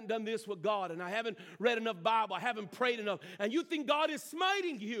 I haven't done this with God, and I haven't read enough Bible. I haven't prayed enough. And you think God is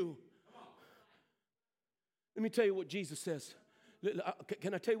smiting you. Let me tell you what Jesus says.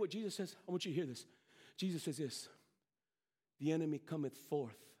 Can I tell you what Jesus says? I want you to hear this. Jesus says this. The enemy cometh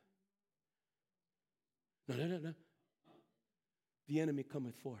forth. No. The enemy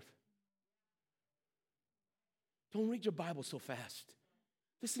cometh forth. Don't read your Bible so fast.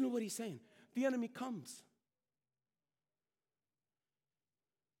 Listen to what he's saying. The enemy comes.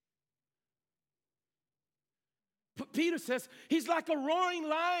 Peter says he's like a roaring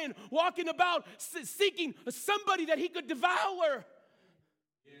lion walking about seeking somebody that he could devour.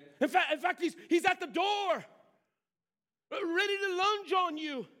 In fact, he's at the door, ready to lunge on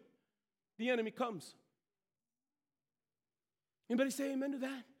you. The enemy comes. Anybody say amen to that?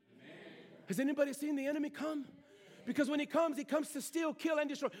 Amen. Has anybody seen the enemy come? Because when he comes to steal, kill, and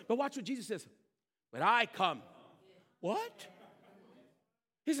destroy. But watch what Jesus says. But I come. What?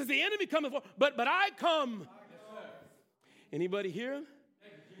 He says the enemy cometh, but I come. Anybody hear him?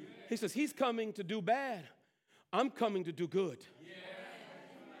 He says he's coming to do bad. I'm coming to do good.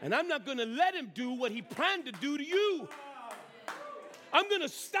 And I'm not going to let him do what he planned to do to you. I'm going to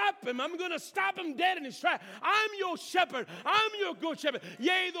stop him. I'm going to stop him dead in his tracks. I'm your shepherd. I'm your good shepherd.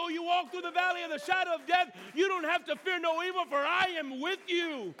 Yea, though you walk through the valley of the shadow of death, you don't have to fear no evil, for I am with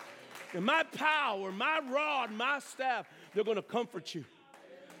you. And my power, my rod, my staff, they're going to comfort you.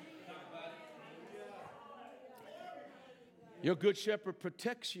 Your good shepherd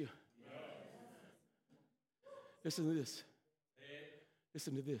protects you. Listen to this.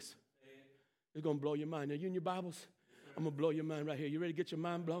 Listen to this. It's going to blow your mind. Now, you in your Bibles? I'm going to blow your mind right here. You ready to get your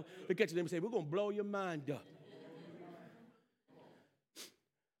mind blown? Look at your neighbor and say, we're going to blow your mind up.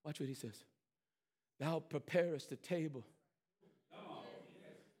 Watch what he says. Thou preparest a table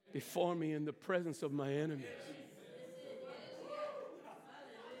before me in the presence of my enemies.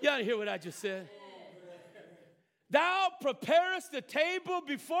 Y'all didn't hear what I just said? Thou preparest a table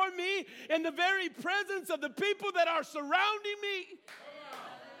before me in the very presence of the people that are surrounding me.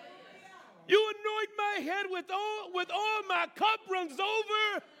 You anoint my head with oil, my cup runs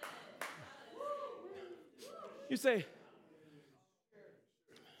over. You say,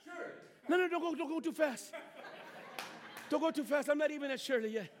 no, don't go too fast. Don't go too fast. I'm not even at Shirley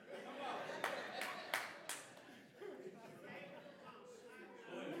yet.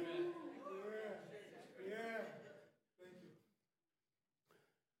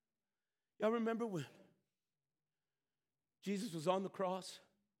 Y'all remember when Jesus was on the cross?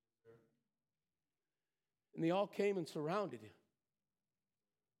 And they all came and surrounded him.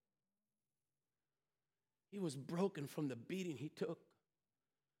 He was broken from the beating he took.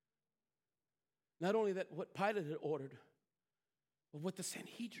 Not only that, what Pilate had ordered, but what the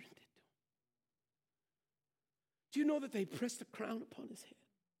Sanhedrin did to him. Do you know that they pressed a crown upon his head?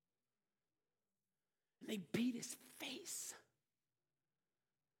 And they beat his face.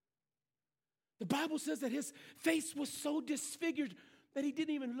 The Bible says that his face was so disfigured that he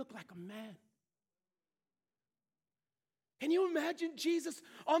didn't even look like a man. Can you imagine Jesus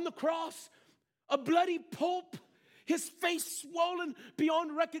on the cross, a bloody pulp, his face swollen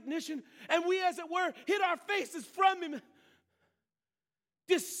beyond recognition, and we, as it were, hid our faces from him,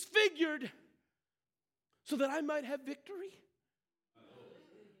 disfigured, so that I might have victory?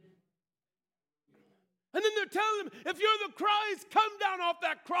 And then they're telling him, if you're the Christ, come down off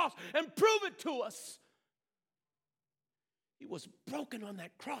that cross and prove it to us. He was broken on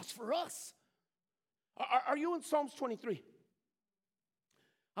that cross for us. Are you in Psalms 23?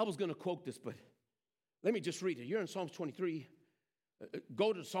 I was going to quote this, but let me just read it. You're in Psalms 23.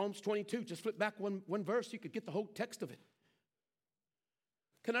 Go to Psalms 22. Just flip back one verse. You could get the whole text of it.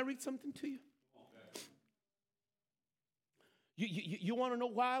 Can I read something to you? You want to know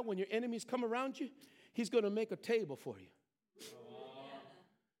why when your enemies come around you? He's going to make a table for you.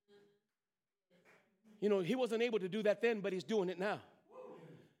 You know, he wasn't able to do that then, but he's doing it now.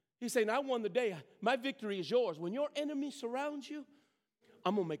 He's saying, I won the day. My victory is yours. When your enemy surrounds you,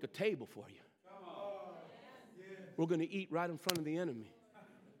 I'm going to make a table for you. We're going to eat right in front of the enemy.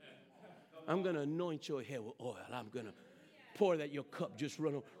 I'm going to anoint your head with oil. I'm going to pour that your cup just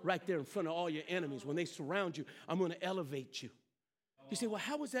run right there in front of all your enemies. When they surround you, I'm going to elevate you. You say, well,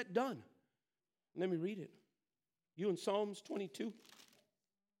 how was that done? Let me read it. You in Psalms 22?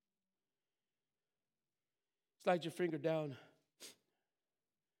 Slide your finger down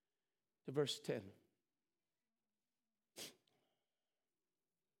to verse 10.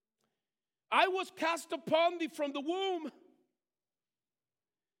 I was cast upon thee from the womb.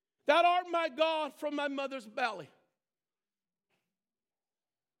 Thou art my God from my mother's belly.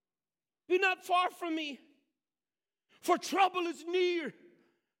 Be not far from me, for trouble is near.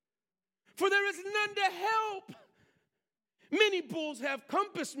 For there is none to help. Many bulls have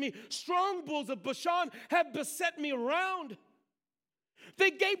compassed me. Strong bulls of Bashan have beset me around. They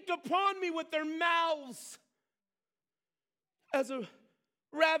gaped upon me with their mouths as a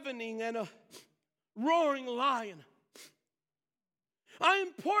ravening and a roaring lion. I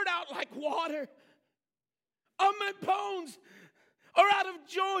am poured out like water. All my bones are out of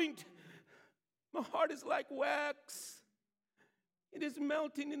joint. My heart is like wax. It is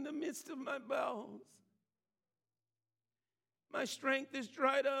melting in the midst of my bowels. My strength is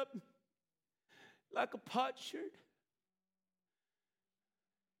dried up like a potsherd.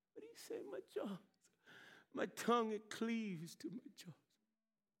 But he said, my jaws, my tongue, it cleaves to my jaws.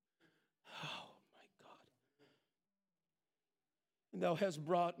 Oh, my God. And thou hast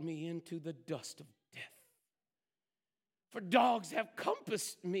brought me into the dust of death. For dogs have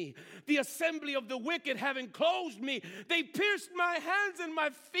compassed me, the assembly of the wicked have enclosed me. They pierced my hands and my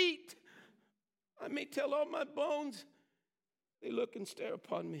feet. I may tell all my bones. They look and stare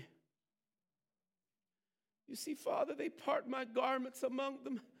upon me. You see, Father, they part my garments among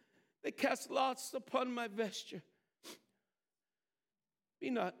them. They cast lots upon my vesture. Be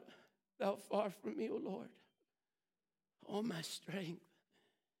not thou far from me, O Lord. O my strength,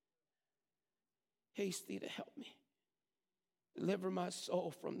 haste thee to help me. Deliver my soul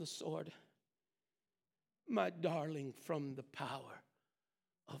from the sword, my darling from the power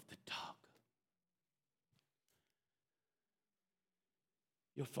of the dog.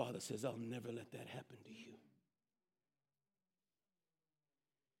 Your Father says, I'll never let that happen to you.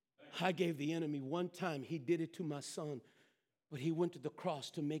 I gave the enemy one time. He did it to my son. But he went to the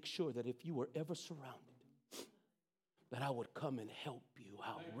cross to make sure that if you were ever surrounded, that I would come and help you.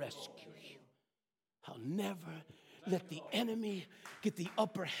 I'll rescue you. I'll never let the enemy get the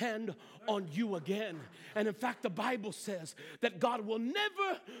upper hand on you again. And in fact, the Bible says that God will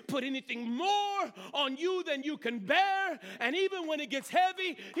never put anything more on you than you can bear. And even when it gets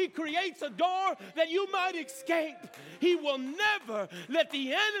heavy, he creates a door that you might escape. He will never let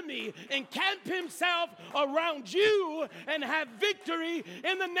the enemy encamp himself around you and have victory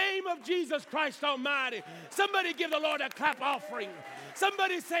in the name of Jesus Christ Almighty. Somebody give the Lord a clap offering.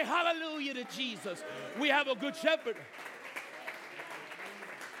 Somebody say hallelujah to Jesus. We have a good shepherd.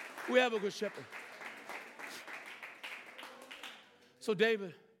 We have a good shepherd. So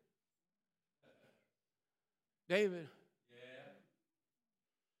David.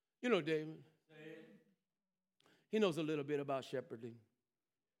 You know David. He knows a little bit about shepherding.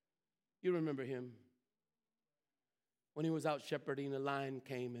 You remember him. When he was out shepherding, a lion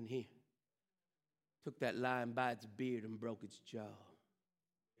came and he took that lion by its beard and broke its jaw.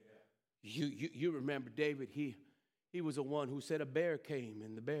 You remember David, he was the one who said a bear came,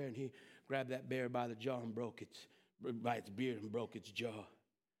 and he grabbed that bear by the jaw and by its beard and broke its jaw,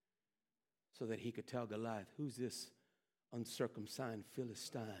 so that he could tell Goliath, who's this uncircumcised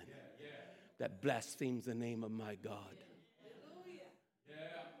Philistine that blasphemes the name of my God?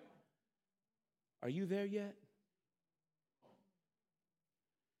 Are you there yet?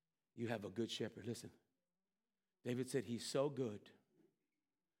 You have a good shepherd. Listen, David said he's so good.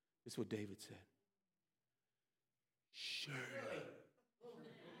 This is what David said. Surely.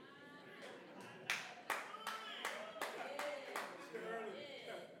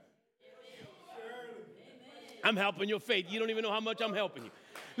 I'm helping your faith. You don't even know how much I'm helping you.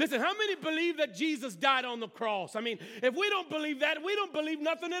 Listen, how many believe that Jesus died on the cross? I mean, if we don't believe that, we don't believe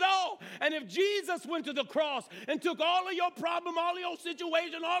nothing at all. And if Jesus went to the cross and took all of your problem, all of your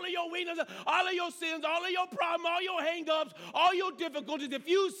situation, all of your weaknesses, all of your sins, all of your problem, all your hang-ups, all your difficulties, if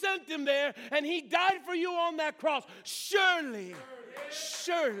you sent him there and he died for you on that cross, surely.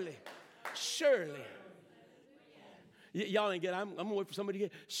 Y'all ain't get it. I'm going to wait for somebody to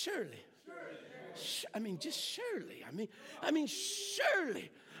get it. Surely. Just surely.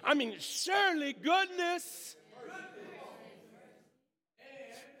 Surely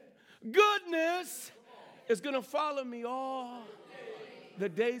goodness is going to follow me all the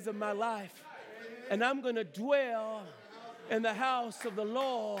days of my life. And I'm going to dwell in the house of the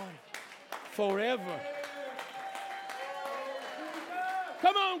Lord forever.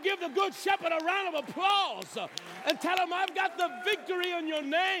 Come on, give the good shepherd a round of applause and tell him, I've got the victory in your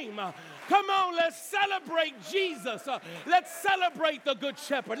name. Come on, let's celebrate Jesus. Let's celebrate the good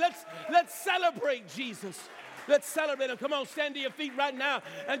shepherd. Let's celebrate Jesus. Let's celebrate him. Come on, stand to your feet right now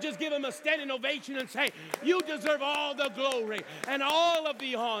and just give him a standing ovation and say, you deserve all the glory and all of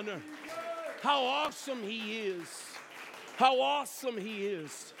the honor. How awesome he is. How awesome he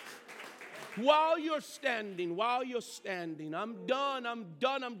is. While you're standing, I'm done.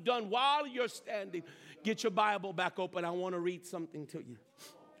 While you're standing, get your Bible back open. I want to read something to you.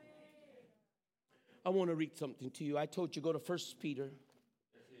 I told you go to 1 Peter.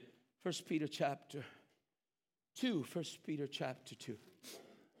 1 Peter chapter 2. 1 Peter chapter 2.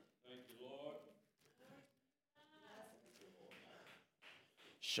 Thank you, Lord.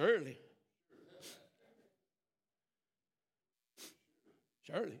 Surely.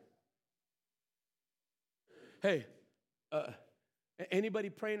 Hey,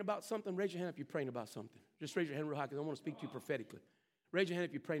 anybody praying about something? Raise your hand if you're praying about something. Just raise your hand real high because I want to speak to you prophetically. Raise your hand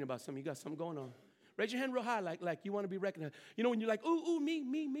if you're praying about something. You got something going on. Raise your hand real high like you want to be recognized. You know when you're like, ooh,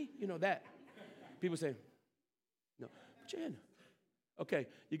 me. You know that. People say, no, put your hand up. Okay,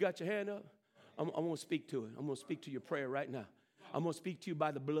 you got your hand up? I'm going to speak to it. I'm going to speak to your prayer right now. I'm going to speak to you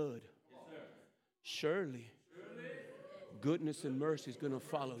by the blood. Surely, goodness and mercy is going to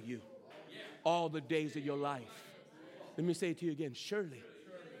follow you all the days of your life. Let me say it to you again. Surely.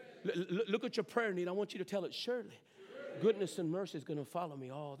 Look at your prayer need. I want you to tell it. Surely, goodness and mercy is going to follow me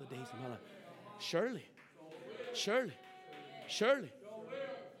all the days of my life. Surely.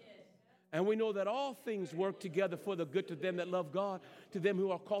 And we know that all things work together for the good to them that love God, to them who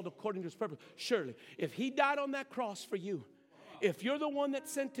are called according to his purpose. Surely, if he died on that cross for you, if you're the one that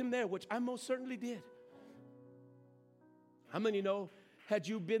sent him there, which I most certainly did, how many know, had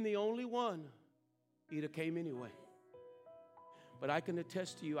you been the only one, he'd have came anyway. But I can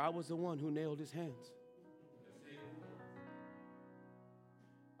attest to you, I was the one who nailed his hands.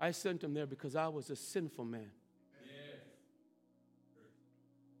 I sent him there because I was a sinful man.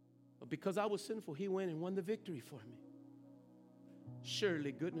 But because I was sinful, he went and won the victory for me.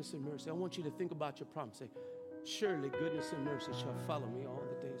 Surely goodness and mercy. I want you to think about your promise. Say, surely goodness and mercy shall follow me all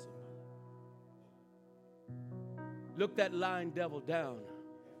the days of my life. Look that lying devil down.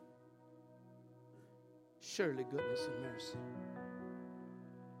 Surely goodness and mercy.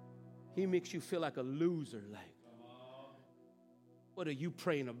 He makes you feel like a loser. Like, what are you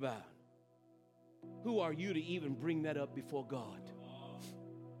praying about? Who are you to even bring that up before God?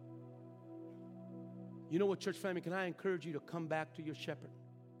 You know what, church family, can I encourage you to come back to your shepherd?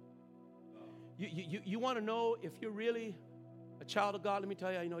 You want to know if you're really a child of God? Let me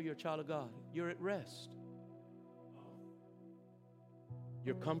tell you how you know you're a child of God. You're at rest.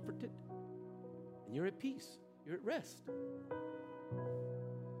 You're comforted. And you're at peace. You're at rest.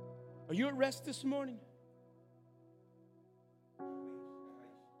 Are you at rest this morning?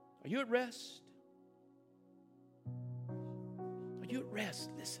 Are you at rest? Are you at rest?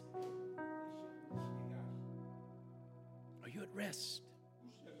 Listen. Are you at rest?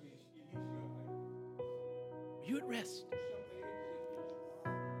 Are you at rest?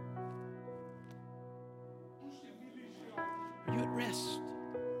 Are you at rest?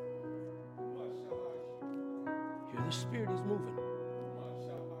 Here the Spirit is moving.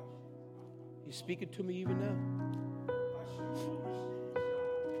 He's speaking to me even now.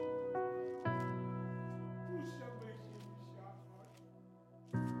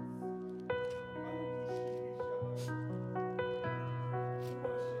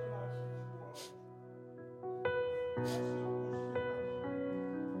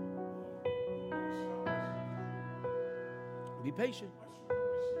 Be patient.